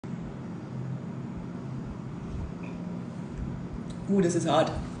Ooh, this is hot.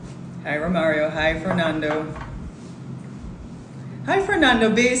 Hi, Romario. Hi, Fernando. Hi,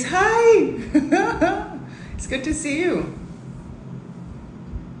 Fernando Base. Hi. It's good to see you.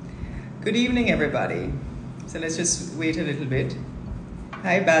 Good evening, everybody. So let's just wait a little bit.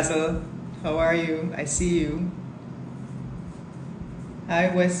 Hi, Basil. How are you? I see you.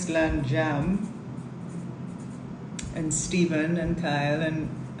 Hi, Westland Jam. And Stephen and Kyle and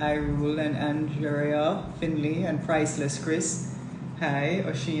Irul and Andrea Finley and Priceless Chris. Hi,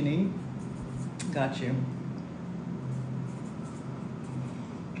 Oshini. Got you.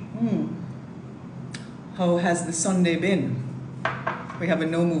 How has the Sunday been? We have a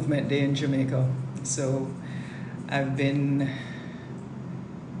no movement day in Jamaica. So I've been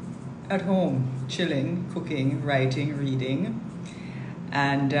at home, chilling, cooking, writing, reading.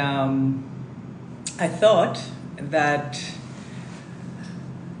 And I thought that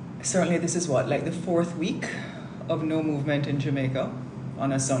certainly this is like the fourth week of no movement in Jamaica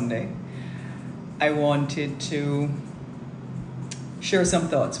on a Sunday. I wanted to share some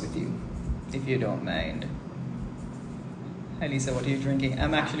thoughts with you, if you don't mind. Hi Lisa, what are you drinking?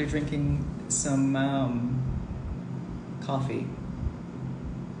 I'm actually drinking some coffee.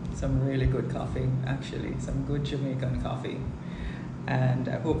 Some really good coffee, actually. Some good Jamaican coffee. And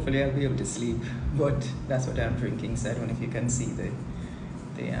hopefully I'll be able to sleep, but that's what I'm drinking, so I don't know if you can see the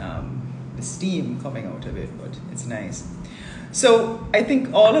steam coming out of it, but it's nice. So I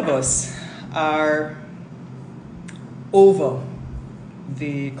think all of us are over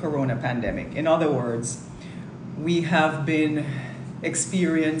the corona pandemic. In other words, we have been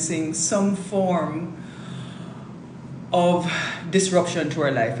experiencing some form of disruption to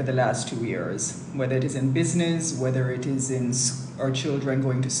our life for the last 2 years, whether it is in business, whether it is in our children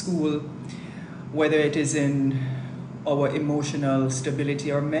going to school, whether it is in our emotional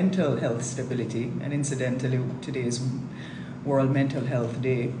stability or mental health stability, and incidentally today is World Mental Health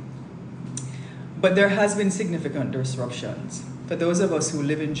Day. But there has been significant disruptions. For those of us who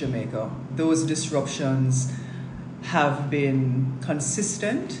live in Jamaica, those disruptions have been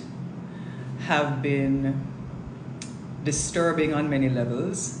consistent, have been disturbing on many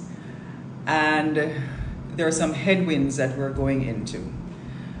levels, and there are some headwinds that we're going into.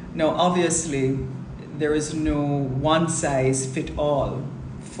 Now, obviously, there is no one-size-fits-all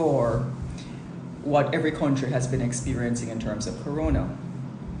for what every country has been experiencing in terms of corona.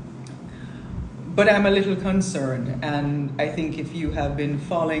 But I'm a little concerned, and I think if you have been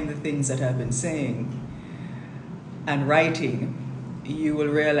following the things that I've been saying and writing, you will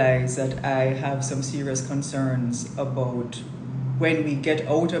realize that I have some serious concerns about when we get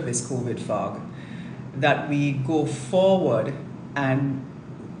out of this COVID fog, that we go forward and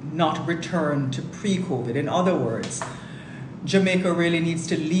not return to pre-COVID. In other words, Jamaica really needs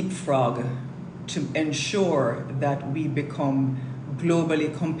to leapfrog to ensure that we become globally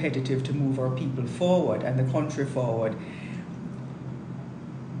competitive to move our people forward and the country forward,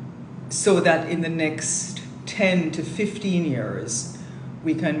 so that in the next 10 to 15 years,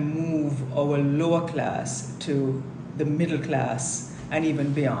 we can move our lower class to the middle class and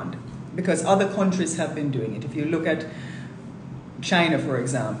even beyond. Because other countries have been doing it. If you look at China, for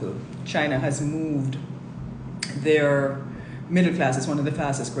example, China has moved their middle class. It's one of the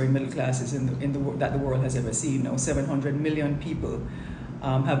fastest growing middle classes that the world has ever seen. Now 700 million people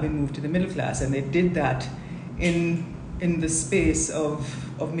have been moved to the middle class, and they did that in the space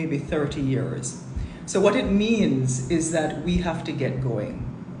of maybe 30 years. So what it means is that we have to get going.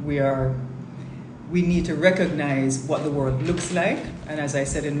 We need to recognize what the world looks like. And as I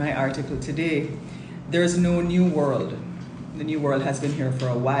said in my article today, there's no new world. The new world has been here for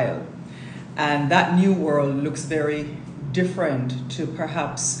a while. And that new world looks very different to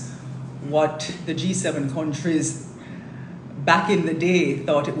perhaps what the G7 countries back in the day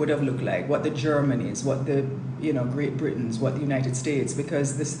thought it would have looked like, what the Germanys, what the Great Britains, what the United States,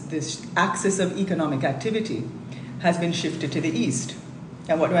 because this axis of economic activity has been shifted to the east.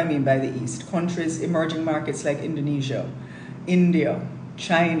 And what do I mean by the east? Countries, emerging markets like Indonesia, India,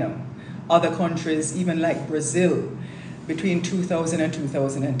 China, other countries, even like Brazil, between 2000 and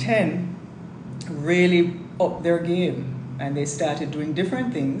 2010, really upped their game. And they started doing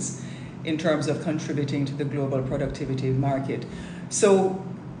different things in terms of contributing to the global productivity market. So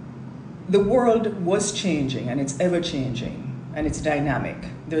the world was changing, and it's ever changing, and it's dynamic.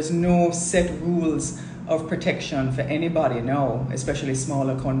 There's no set rules of protection for anybody now, especially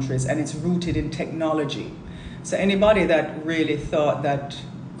smaller countries, and it's rooted in technology. So anybody that really thought that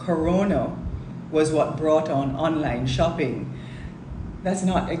Corona was what brought on online shopping, that's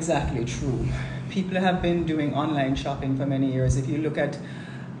not exactly true. People have been doing online shopping for many years. If you look at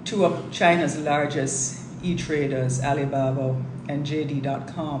two of China's largest e-traders, Alibaba and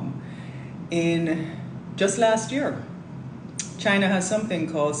JD.com, in just last year. China has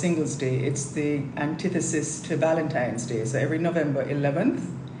something called Singles Day. It's the antithesis to Valentine's Day. So every November 11th,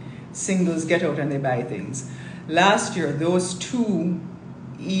 singles get out and they buy things. Last year, those two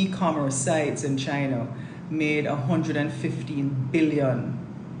e-commerce sites in China made 115 billion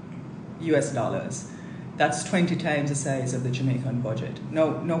US dollars. That's 20 times the size of the Jamaican budget. Now,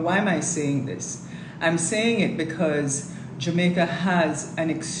 why am I saying this? I'm saying it because Jamaica has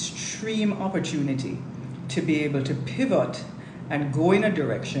an extreme opportunity to be able to pivot and go in a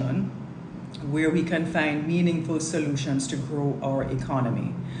direction where we can find meaningful solutions to grow our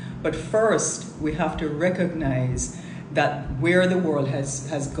economy. But first, we have to recognize that where the world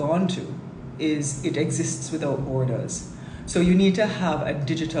has gone to is it exists without borders. So you need to have a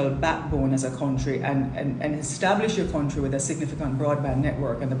digital backbone as a country and establish your country with a significant broadband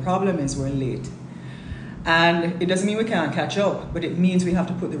network. And the problem is we're late. And it doesn't mean we can't catch up, but it means we have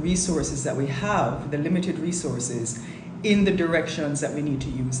to put the resources that we have, the limited resources, in the directions that we need to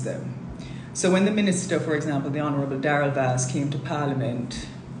use them. So when the minister, for example, the Honorable Darrell Vass, came to Parliament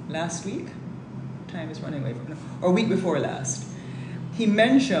last week, time is running away from me, or week before last, he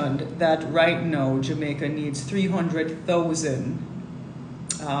mentioned that right now Jamaica needs 300,000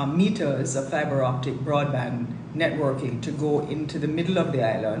 meters of fiber optic broadband networking to go into the middle of the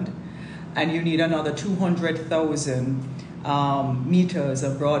island, and you need another 200,000 meters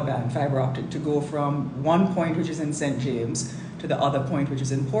of broadband fiber optic to go from one point, which is in St. James, to the other point, which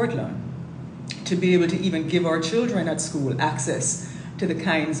is in Portland, to be able to even give our children at school access to the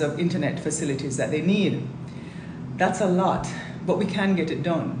kinds of internet facilities that they need. That's a lot, but we can get it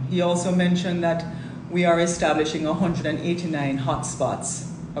done. He also mentioned that we are establishing 189 hotspots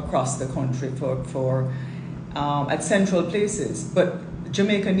across the country at central places, but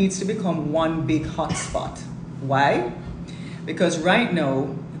Jamaica needs to become one big hotspot. Why? Because right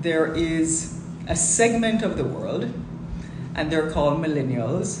now there is a segment of the world, and they're called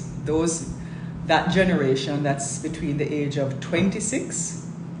millennials, that generation that's between the age of 26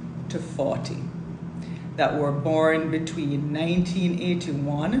 to 40, that were born between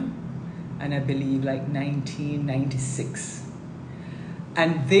 1981 and I believe like 1996.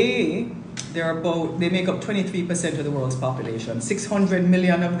 And they make up 23% of the world's population. 600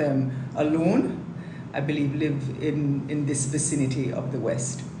 million of them alone, I believe, live in this vicinity of the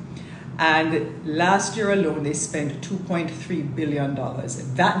West. And last year alone, they spent $2.3 billion.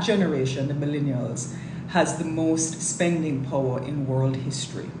 That generation, the millennials, has the most spending power in world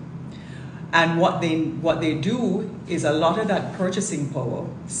history. And what they do is a lot of that purchasing power,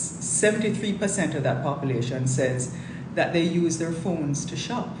 73% of that population says that they use their phones to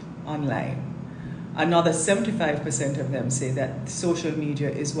shop online. Another 75% of them say that social media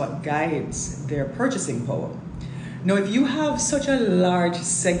is what guides their purchasing power. Now, if you have such a large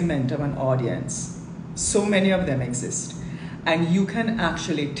segment of an audience, so many of them exist, and you can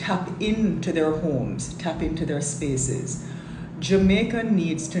actually tap into their homes, tap into their spaces, Jamaica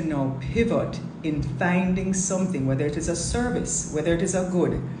needs to now pivot in finding something, whether it is a service, whether it is a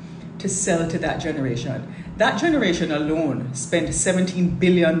good, to sell to that generation. That generation alone spent $17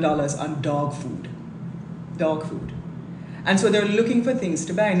 billion on dog food. And so they're looking for things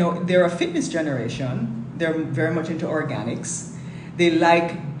to buy. Now, they're a fitness generation. They're very much into organics. They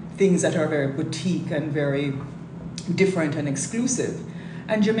like things that are very boutique and very different and exclusive.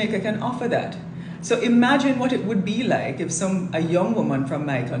 And Jamaica can offer that. So imagine what it would be like if a young woman from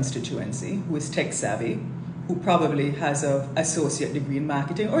my constituency who is tech savvy, who probably has an associate degree in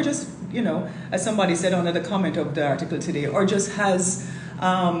marketing, or just, as somebody said under the comment of the article today, or just has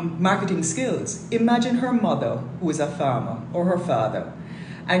marketing skills. Imagine her mother, who is a farmer, or her father,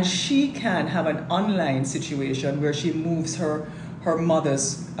 and she can have an online situation where she moves her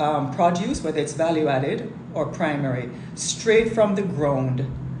mother's produce, whether it's value added or primary, straight from the ground,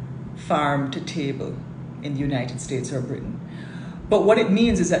 farm to table in the United States or Britain. But what it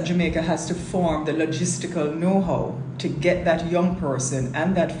means is that Jamaica has to form the logistical know-how to get that young person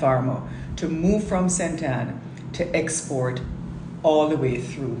and that farmer to move from St. Anne to export all the way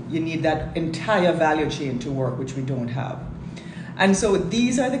through. You need that entire value chain to work, which we don't have. And so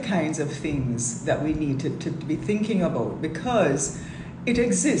these are the kinds of things that we need to be thinking about, because it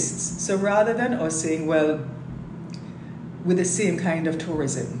exists. So rather than us saying, well, with the same kind of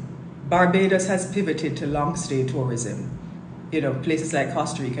tourism, Barbados has pivoted to long stay tourism. Places like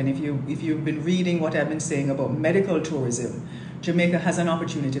Costa Rica. And if you've been reading what I've been saying about medical tourism, Jamaica has an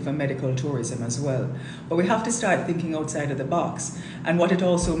opportunity for medical tourism as well. But we have to start thinking outside of the box. And what it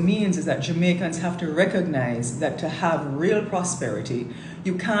also means is that Jamaicans have to recognize that to have real prosperity,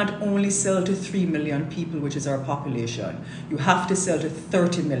 you can't only sell to 3 million people, which is our population. You have to sell to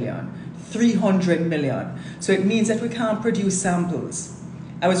 30 million, 300 million. So it means that we can't produce samples.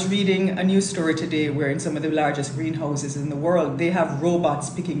 I was reading a news story today where in some of the largest greenhouses in the world, they have robots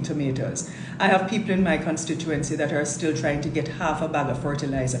picking tomatoes. I have people in my constituency that are still trying to get half a bag of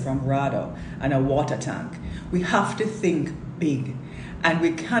fertilizer from RADA and a water tank. We have to think big, and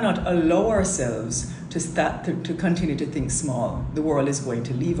we cannot allow ourselves to continue to think small. The world is going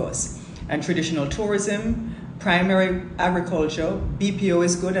to leave us. And traditional tourism, primary agriculture, BPO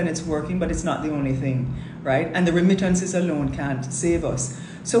is good and it's working, but it's not the only thing, right? And the remittances alone can't save us.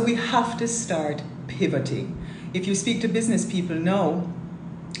 So we have to start pivoting. If you speak to business people now,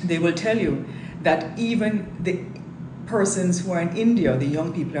 they will tell you that even the persons who are in India, the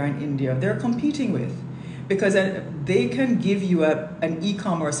young people who are in India, they're competing with, because they can give you an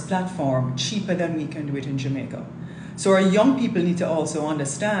e-commerce platform cheaper than we can do it in Jamaica. So our young people need to also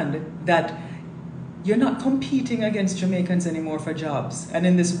understand that you're not competing against Jamaicans anymore for jobs. And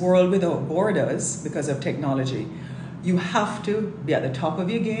in this world without borders, because of technology, you have to be at the top of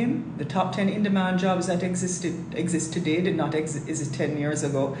your game. The top 10 in-demand jobs that exist today did not exist 10 years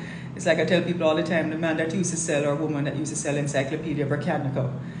ago. It's like I tell people all the time, the man that used to sell, or woman that used to sell Encyclopedia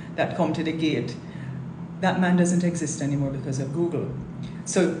Britannica, that come to the gate, that man doesn't exist anymore because of Google.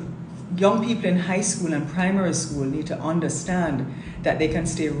 So young people in high school and primary school need to understand that they can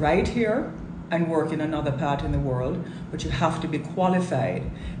stay right here and work in another part in the world, but you have to be qualified,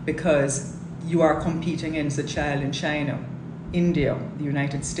 because you are competing against a child in China, India, the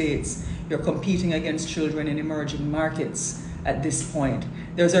United States. You're competing against children in emerging markets at this point.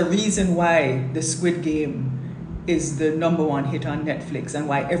 There's a reason why the Squid Game is the #1 hit on Netflix and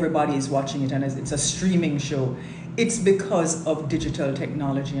why everybody is watching it, and it's a streaming show. It's because of digital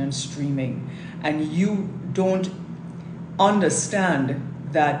technology and streaming. And you don't understand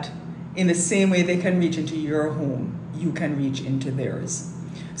that in the same way they can reach into your home, you can reach into theirs.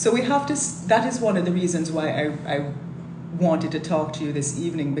 So we have to, that is one of the reasons why I wanted to talk to you this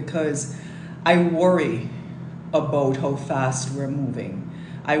evening, because I worry about how fast we're moving.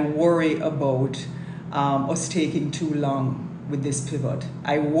 I worry about us taking too long with this pivot.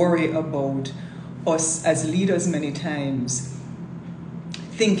 I worry about us as leaders many times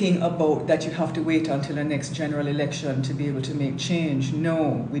thinking about that you have to wait until the next general election to be able to make change.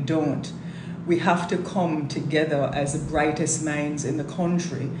 No, we don't. We have to come together as the brightest minds in the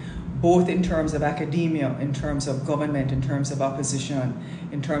country, both in terms of academia, in terms of government, in terms of opposition,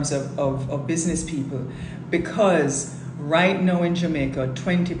 in terms of business people. Because right now in Jamaica,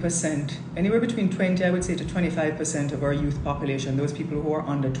 20%, anywhere between 20, I would say, to 25% of our youth population, those people who are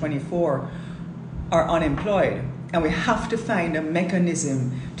under 24, are unemployed. And we have to find a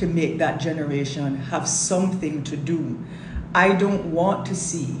mechanism to make that generation have something to do. I don't want to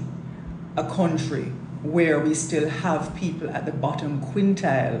see a country where we still have people at the bottom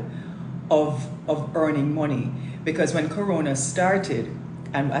quintile of earning money. Because when Corona started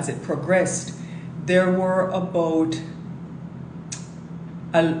and as it progressed, there were a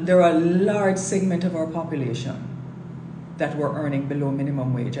large segment of our population that were earning below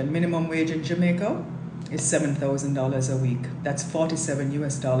minimum wage. And minimum wage in Jamaica is $7,000 a week. That's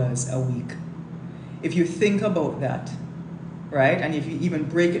 $47 a week. If you think about that, right? And if you even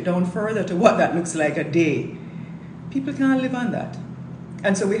break it down further to what that looks like a day, people can't live on that.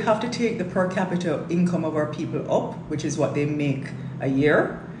 And so we have to take the per capita income of our people up, which is what they make a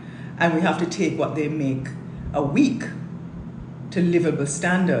year, and we have to take what they make a week to livable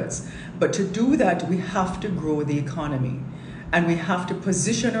standards. But to do that, we have to grow the economy, and we have to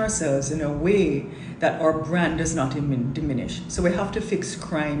position ourselves in a way that our brand does not diminish. So we have to fix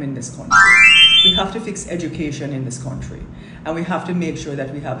crime in this country. We have to fix education in this country. And we have to make sure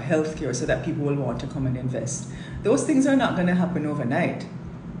that we have healthcare so that people will want to come and invest. Those things are not going to happen overnight,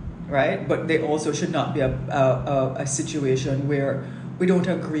 right? But they also should not be a situation where we don't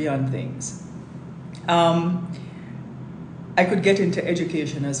agree on things. I could get into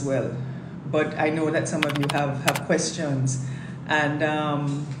education as well, but I know that some of you have questions, and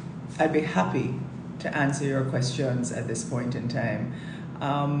I'd be happy to answer your questions at this point in time.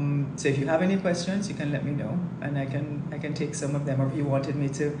 So if you have any questions, you can let me know, and I can take some of them. Or if you wanted me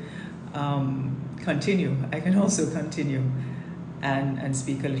to continue, I can also continue and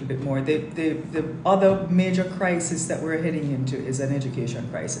speak a little bit more. The other major crisis that we're heading into is an education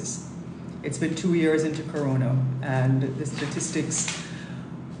crisis. It's been 2 years into Corona, and the statistics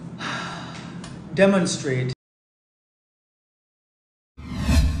demonstrate